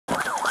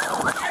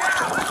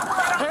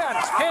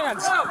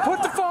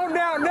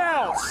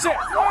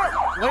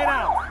Lay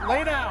down.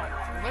 Lay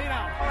down. Lay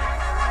down.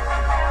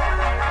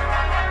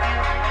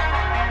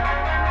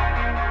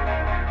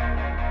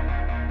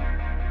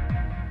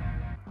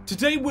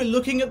 Today we're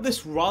looking at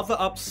this rather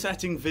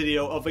upsetting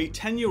video of a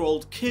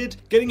 10-year-old kid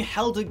getting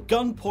held at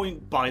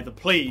gunpoint by the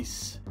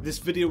police. This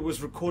video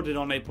was recorded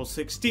on April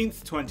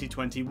 16th,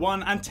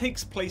 2021 and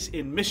takes place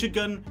in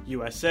Michigan,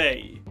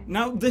 USA.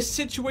 Now, this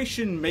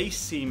situation may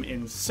seem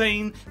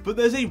insane, but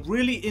there's a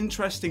really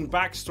interesting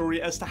backstory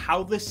as to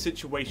how this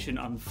situation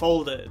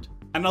unfolded.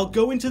 And I'll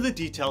go into the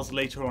details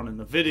later on in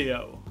the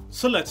video.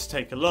 So let's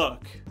take a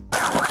look.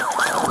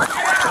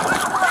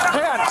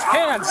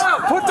 Hands!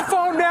 Put the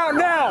phone down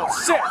now!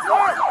 Sit!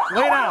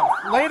 Lay down!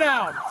 Lay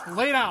down!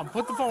 Lay down!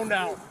 Put the phone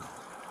down!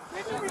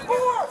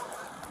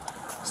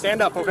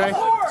 Stand up, okay?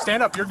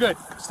 Stand up, you're good.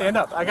 Stand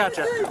up, I got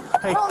you.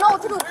 Hey,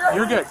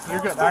 you're good,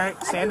 you're good.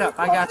 Alright, stand up,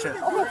 I got you.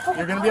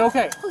 You're gonna be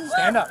okay.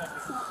 Stand up.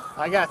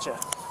 I got you.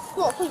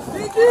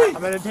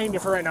 I'm gonna detain you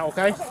for right now,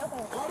 okay?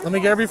 Let me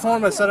get every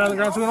phone, but set it on the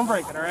ground so we don't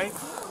break it, alright?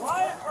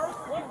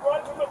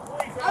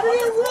 I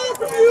didn't run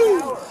from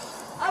you!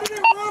 I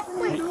didn't run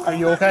from you! Are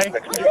you okay?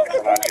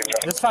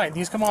 That's fine.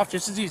 These come off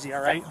just as easy,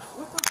 all right?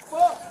 What the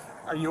fuck?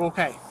 Are you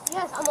okay?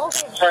 Yes, I'm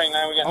okay. Sorry,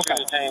 9, we got 2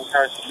 detained,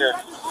 car secure.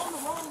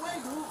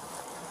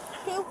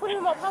 Can you put him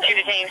in my pocket? 2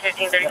 detained,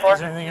 1534. Is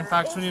there anything in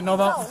pockets we need to know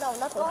about? No,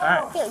 nothing. All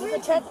right. Here, you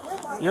can check.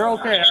 You're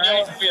okay, all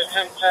right? Be a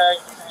temp tag,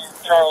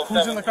 Charles.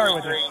 Who's in the car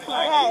with you?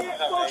 Dad.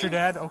 It's your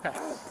dad? Okay.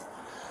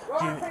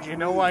 Do you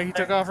know why he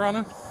took off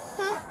running?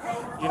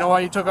 You know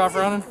why he took off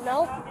running?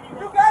 No.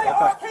 You got it,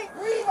 I can't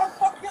breathe, I'm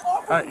fucking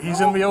off. All right, he's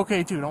gonna be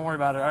okay too. Don't worry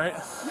about it, all right?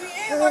 Me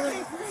and I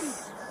can't breathe.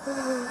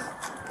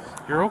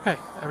 You're okay.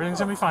 Everything's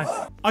gonna be fine.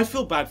 I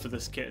feel bad for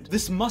this kid.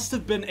 This must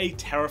have been a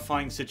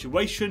terrifying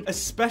situation,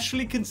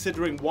 especially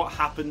considering what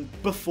happened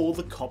before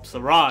the cops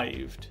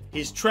arrived.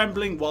 He's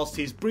trembling whilst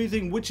he's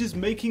breathing, which is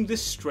making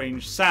this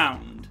strange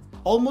sound,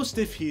 almost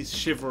if he's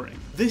shivering.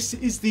 This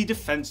is the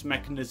defense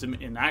mechanism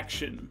in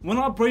action. When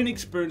our brain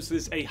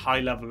experiences a high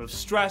level of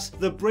stress,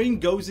 the brain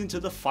goes into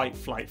the fight,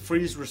 flight,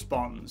 freeze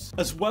response,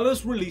 as well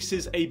as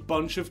releases a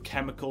bunch of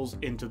chemicals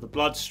into the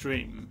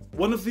bloodstream.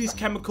 One of these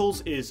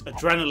chemicals is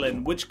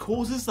adrenaline, which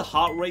causes the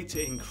heart rate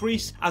to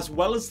increase as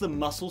well as the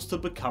muscles to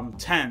become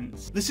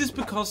tense. This is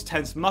because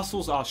tense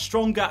muscles are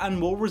stronger and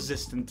more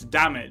resistant to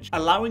damage,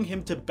 allowing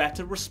him to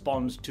better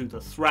respond to the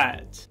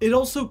threat. It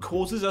also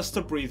causes us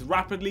to breathe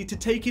rapidly to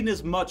take in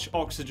as much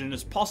oxygen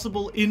as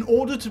possible in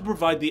order to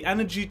provide the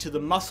energy to the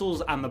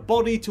muscles and the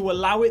body to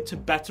allow it to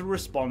better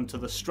respond to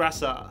the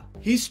stressor.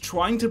 He's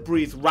trying to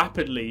breathe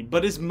rapidly,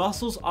 but his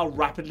muscles are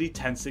rapidly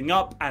tensing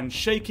up and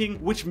shaking,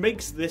 which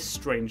makes this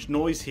strange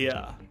noise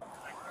here.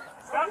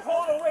 Stop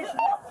pulling away from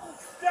me!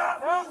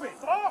 Stop moving!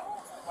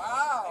 Stop!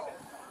 Wow.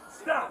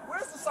 Stop!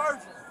 Where's the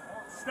sergeant?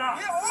 Stop!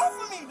 Get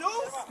off of me,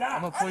 dude! Stop!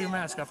 I'm gonna pull your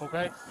mask up,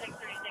 okay?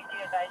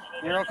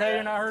 You're okay?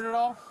 You're not hurt at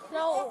all?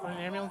 No. On the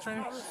ambulance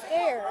training? I'm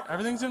scared.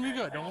 Everything's gonna be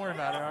good. Don't worry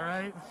about it, all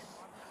right?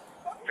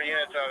 For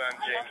units out on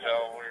James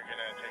L, we're going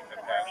to take the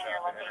patch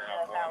off and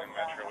interrupt 1 in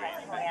Metro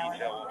East. The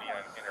detail will be on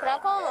Can I interrupt.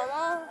 call my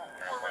mom?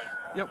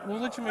 Yep, we'll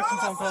let you make some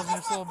phone calls in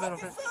just a little bit,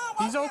 okay?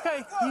 He's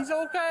okay. He's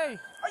okay.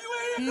 Are you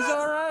in He's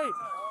all right.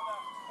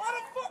 Why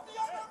the fuck do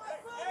y'all got my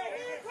son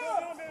in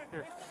handcuffs?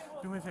 Here,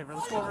 do me a favor.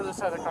 Let's go over to this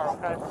side of the car,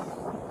 okay?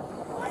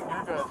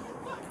 You're good.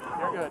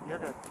 You're good. You're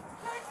good.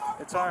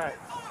 It's all right.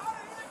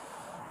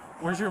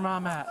 Where's your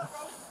mom at?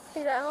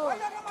 He's at home.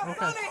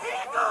 Okay.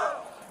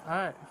 All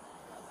right.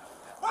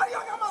 Why do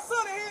y'all got my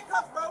son in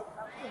handcuffs, bro?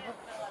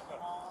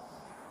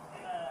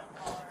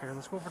 Here,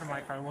 let's go over to my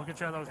car and we'll get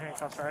you out of those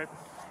handcuffs, all right?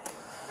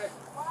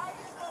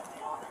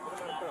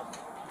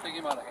 Take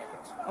him out of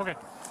handcuffs. Okay.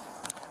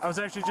 I was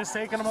actually just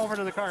taking him over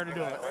to the car to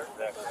do it.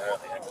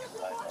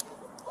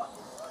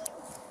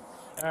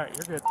 All right,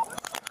 you're good.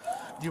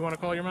 Do you want to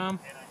call your mom?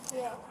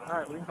 Yeah. All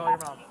right, we can call your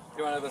mom.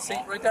 You want to have a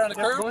seat right there on the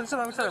Yep, curb? go and sit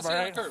on the curb, Sit all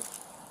on right? the curb.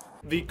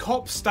 The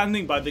cop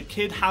standing by the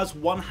kid has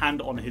one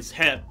hand on his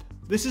hip.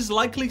 This is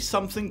likely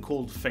something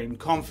called feigned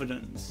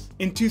confidence.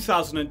 In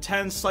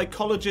 2010,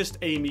 psychologist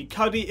Amy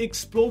Cuddy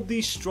explored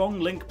the strong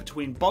link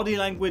between body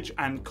language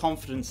and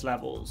confidence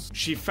levels.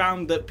 She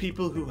found that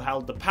people who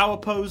held the power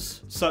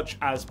pose, such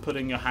as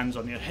putting your hands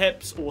on your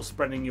hips or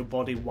spreading your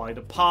body wide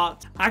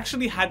apart,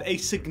 actually had a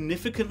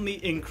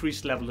significantly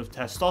increased level of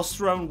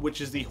testosterone,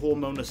 which is the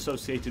hormone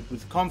associated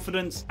with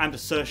confidence and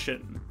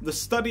assertion. The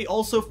study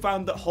also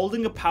found that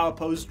holding a power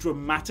pose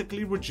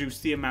dramatically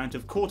reduced the amount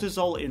of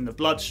cortisol in the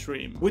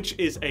bloodstream, which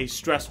is a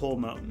stress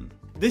hormone.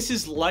 This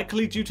is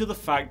likely due to the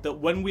fact that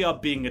when we are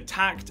being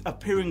attacked,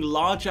 appearing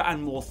larger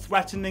and more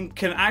threatening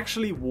can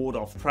actually ward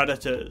off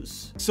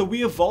predators. So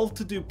we evolved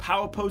to do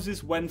power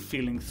poses when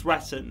feeling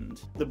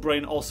threatened. The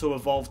brain also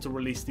evolved to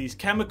release these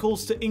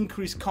chemicals to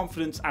increase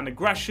confidence and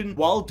aggression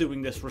while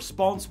doing this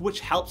response, which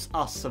helps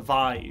us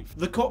survive.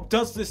 The cop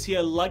does this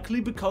here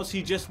likely because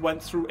he just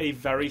went through a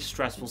very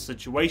stressful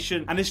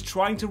situation and is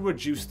trying to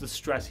reduce the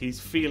stress he's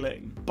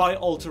feeling by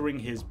altering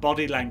his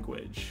body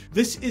language.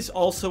 This is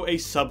also a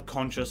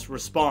subconscious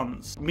response,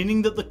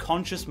 meaning that the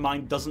conscious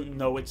mind doesn't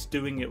know it's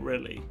doing it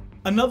really.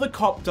 Another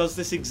cop does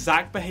this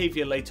exact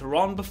behavior later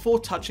on before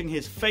touching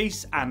his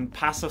face and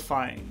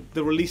pacifying.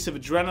 The release of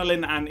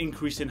adrenaline and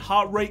increase in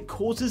heart rate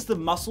causes the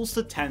muscles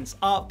to tense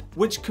up,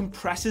 which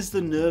compresses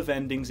the nerve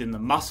endings in the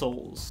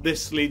muscles.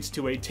 This leads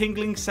to a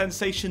tingling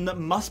sensation that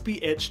must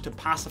be itched to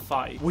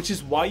pacify, which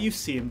is why you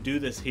see him do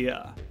this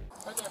here.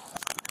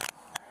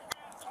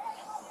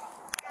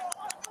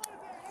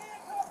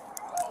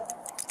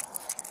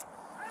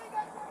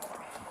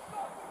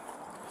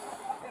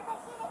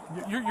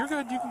 You're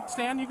good. You can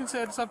stand. You can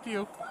sit. It's up to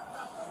you.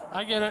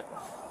 I get it.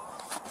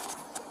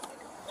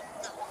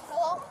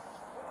 Hello?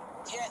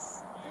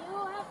 Yes. You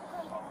have to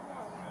come pick me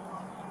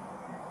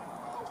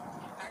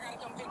I gotta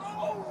come pick you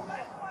up.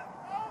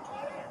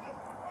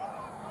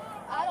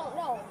 I don't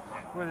know.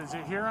 What is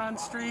it? Huron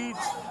Street?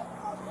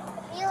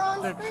 Here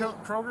on The Street?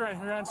 Kroger at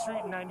Huron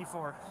Street,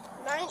 94.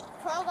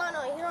 Kroger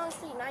on here on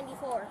Street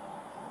 94.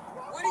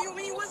 What do you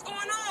mean? What's going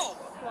on?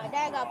 My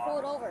dad got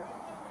pulled over.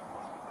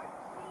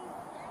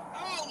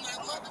 Oh my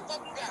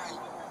motherfucking God.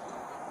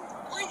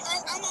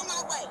 I'm on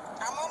my way.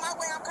 I'm on my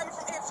way. I'm coming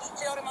from MC.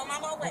 Tell them I'm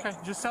on my way. Okay,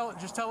 just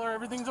tell her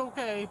everything's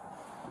okay.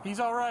 He's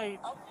all right.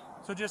 Okay.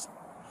 So just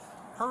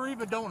hurry,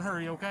 but don't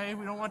hurry, okay?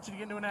 We don't want you to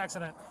get into an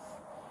accident.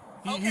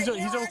 Huron He's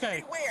okay.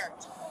 Street where?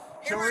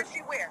 So Huron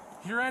Street where?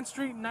 Huron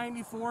Street,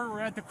 94. We're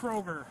at the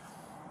Kroger.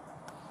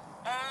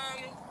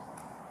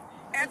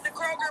 At the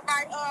Kroger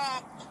by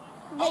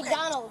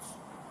McDonald's.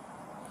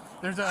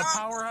 There's a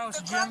powerhouse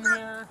the gym Kroger?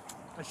 there,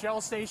 a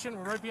Shell station.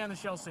 We're right behind the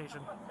Shell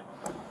station.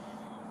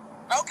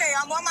 Okay,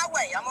 I'm on my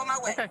way. I'm on my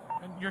way. Okay,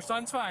 and your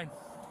son's fine.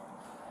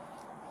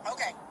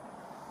 Okay.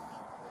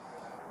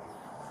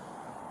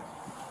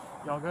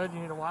 Y'all good? You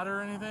need a water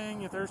or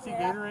anything? You thirsty?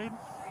 Gatorade?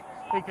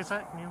 Hey,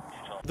 Cassette, can you?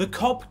 The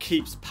cop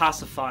keeps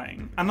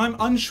pacifying, and I'm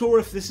unsure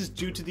if this is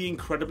due to the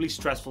incredibly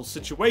stressful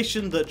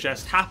situation that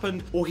just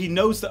happened, or he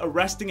knows that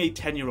arresting a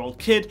 10-year-old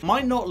kid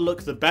might not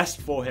look the best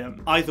for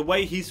him. Either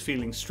way, he's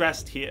feeling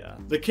stressed here.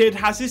 The kid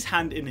has his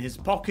hand in his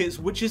pockets,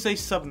 which is a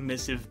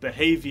submissive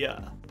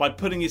behavior. By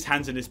putting his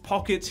hands in his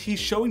pockets, he's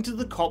showing to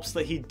the cops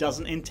that he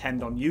doesn't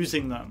intend on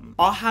using them.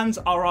 Our hands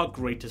are our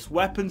greatest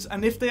weapons,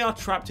 and if they are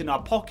trapped in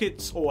our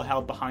pockets or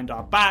held behind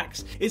our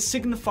backs, it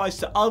signifies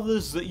to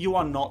others that you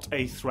are not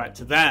a threat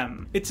to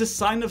them. It's a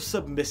sign of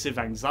submissive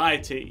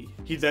anxiety.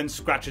 He then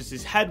scratches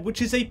his head,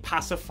 which is a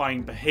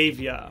pacifying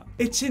behavior.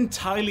 It's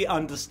entirely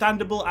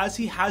understandable as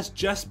he has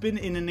just been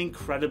in an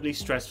incredibly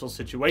stressful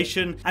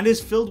situation and is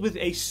filled with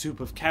a soup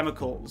of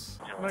chemicals.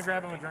 I'm gonna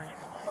grab him a drink.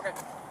 Okay.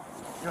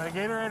 You want a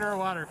Gatorade or a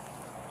water?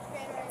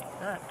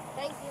 Gatorade. All right.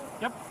 Thank you.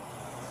 Yep.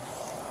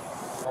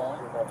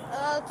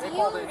 Can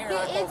you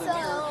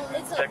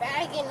it's a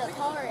bag in the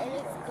car and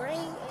it's green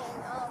and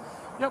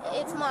Yep.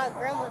 it's my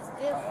grandma's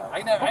gift.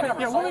 I never Okay,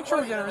 yeah, saw we'll make sure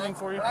we it. get everything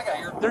for you. I got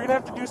your. They're gonna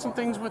have to do some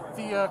things with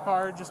the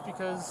car just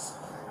because,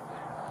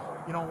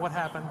 you know, what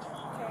happened.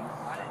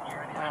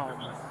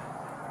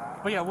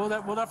 But yeah, we'll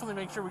definitely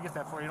make sure we get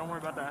that for you. Don't worry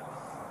about that.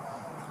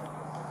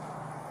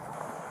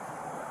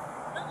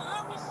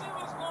 Let me see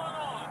what's going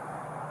on.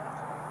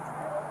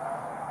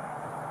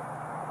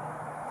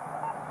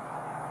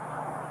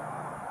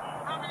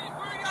 I mean,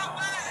 where y'all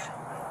at?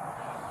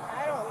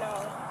 I don't know.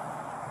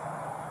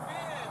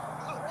 Man,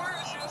 so where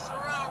is your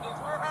surroundings?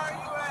 Where are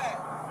you at?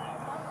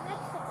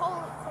 Next to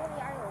Coney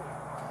Island.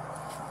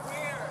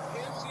 Where?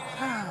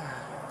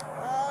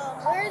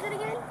 Where is it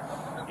again?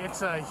 It's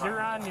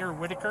Huron near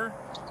Whitaker.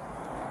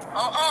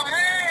 Oh,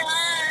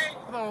 hey.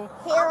 Hello.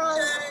 Huron.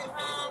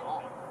 Okay,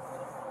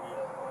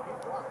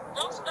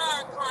 don't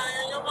start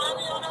crying. Your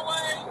mommy on the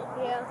way?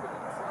 Yeah.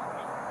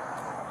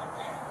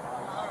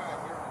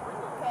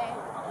 Okay.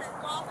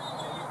 Call me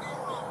when you get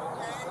home,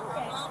 okay?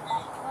 Love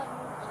you.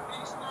 Be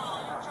strong.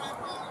 You try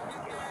to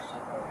get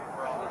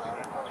there.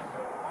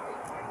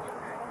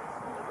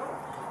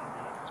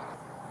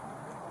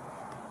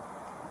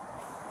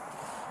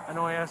 I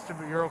know I asked you,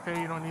 but you're okay.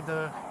 You don't need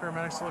the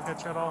paramedics to look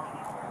at you at all.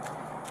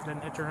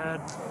 Didn't hit your head.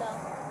 No.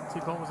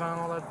 Seatbelt was on,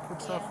 all that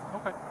good stuff.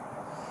 Okay.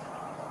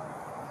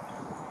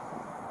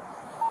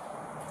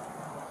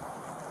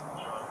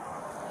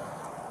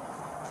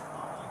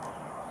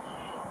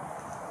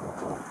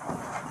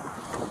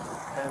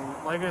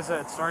 And like I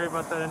said, sorry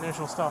about that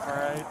initial stuff. All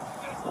right.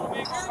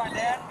 My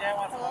dad. Dad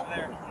wants to go over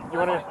there. You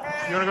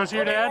wanna go see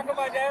your dad?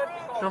 My dad.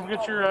 Don't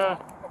forget your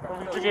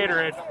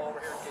Gatorade.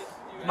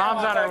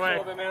 Mom's on her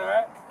way.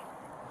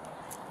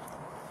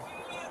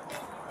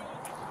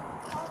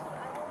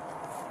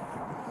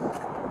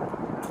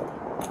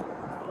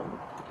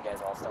 You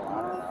guys all still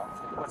on or no?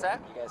 What's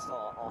that? You guys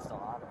all still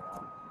on or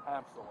no?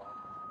 I'm still on.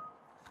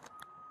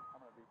 I'm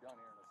gonna be done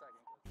here in a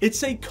second.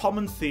 It's a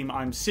common theme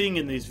I'm seeing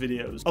in these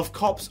videos of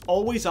cops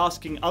always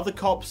asking other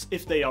cops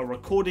if they are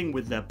recording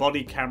with their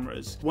body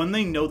cameras when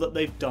they know that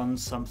they've done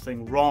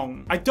something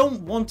wrong. I don't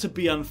want to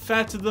be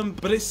unfair to them,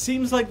 but it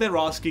seems like they're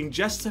asking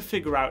just to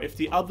figure out if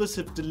the others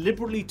have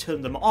deliberately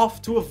turned them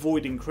off to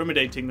avoid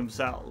incriminating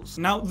themselves.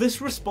 Now,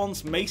 this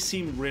response may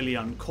seem really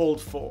uncalled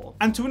for,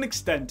 and to an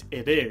extent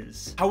it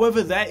is.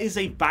 However, there is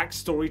a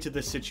backstory to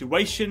this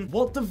situation.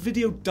 What the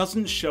video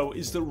doesn't show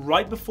is that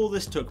right before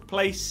this took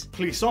place,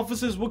 police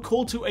officers were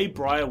called to a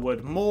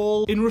Briarwood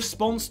mall in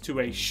response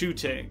to a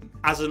shooting.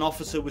 As an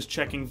officer was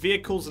checking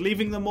vehicles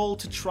leaving the mall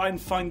to try and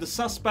find the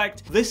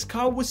suspect, this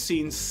car was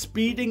seen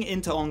speeding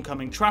into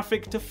oncoming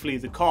traffic to flee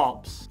the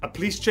cops. A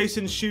police chase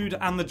ensued,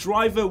 and the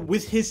driver,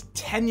 with his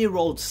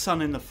 10-year-old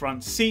son in the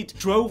front seat,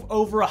 drove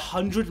over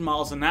 100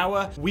 miles an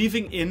hour,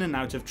 weaving in and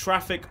out of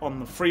traffic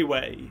on the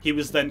freeway. He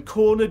was then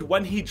cornered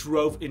when he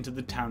drove into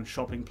the town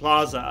shopping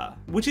plaza,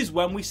 which is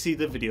when we see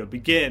the video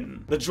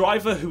begin. The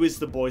driver, who is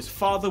the boy's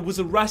father, was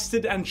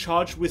arrested and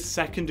charged with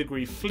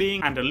second-degree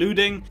fleeing and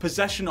eluding,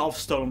 possession of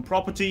stolen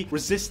property,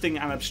 resisting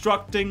and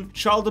obstructing,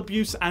 child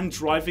abuse, and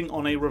driving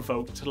on a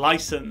revoked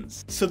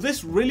license. So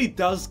this really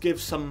does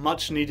give some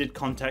much needed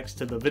context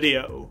to the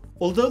video.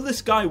 Although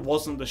this guy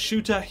wasn't the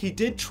shooter, he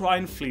did try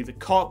and flee the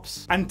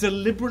cops and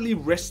deliberately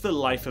risk the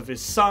life of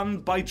his son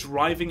by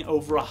driving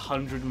over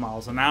 100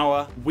 miles an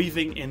hour,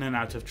 weaving in and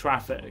out of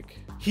traffic.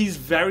 He's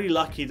very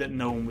lucky that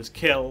no one was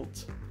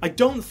killed. I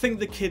don't think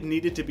the kid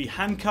needed to be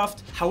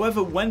handcuffed.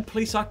 However, when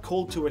police are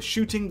called to a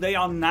shooting, they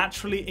are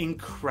naturally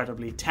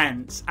incredibly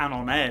tense and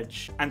on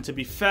edge. And to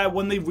be fair,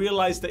 when they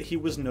realized that he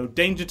was no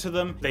danger to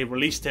them, they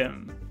released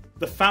him.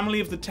 The family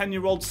of the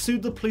 10-year-old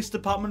sued the police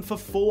department for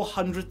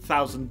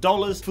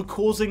 $400,000 for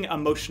causing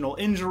emotional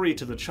injury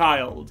to the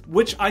child,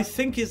 which I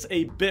think is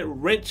a bit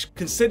rich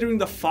considering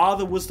the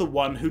father was the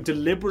one who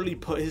deliberately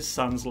put his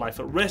son's life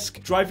at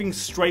risk, driving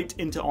straight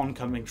into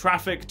oncoming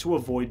traffic to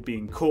avoid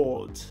being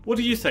caught. What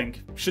do you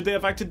think? Should they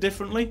have acted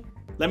differently?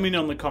 Let me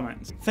know in the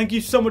comments. Thank you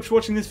so much for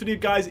watching this video,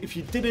 guys. If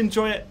you did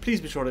enjoy it,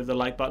 please be sure to hit the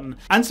like button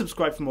and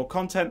subscribe for more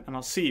content, and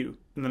I'll see you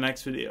in the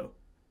next video.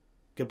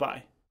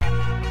 Goodbye.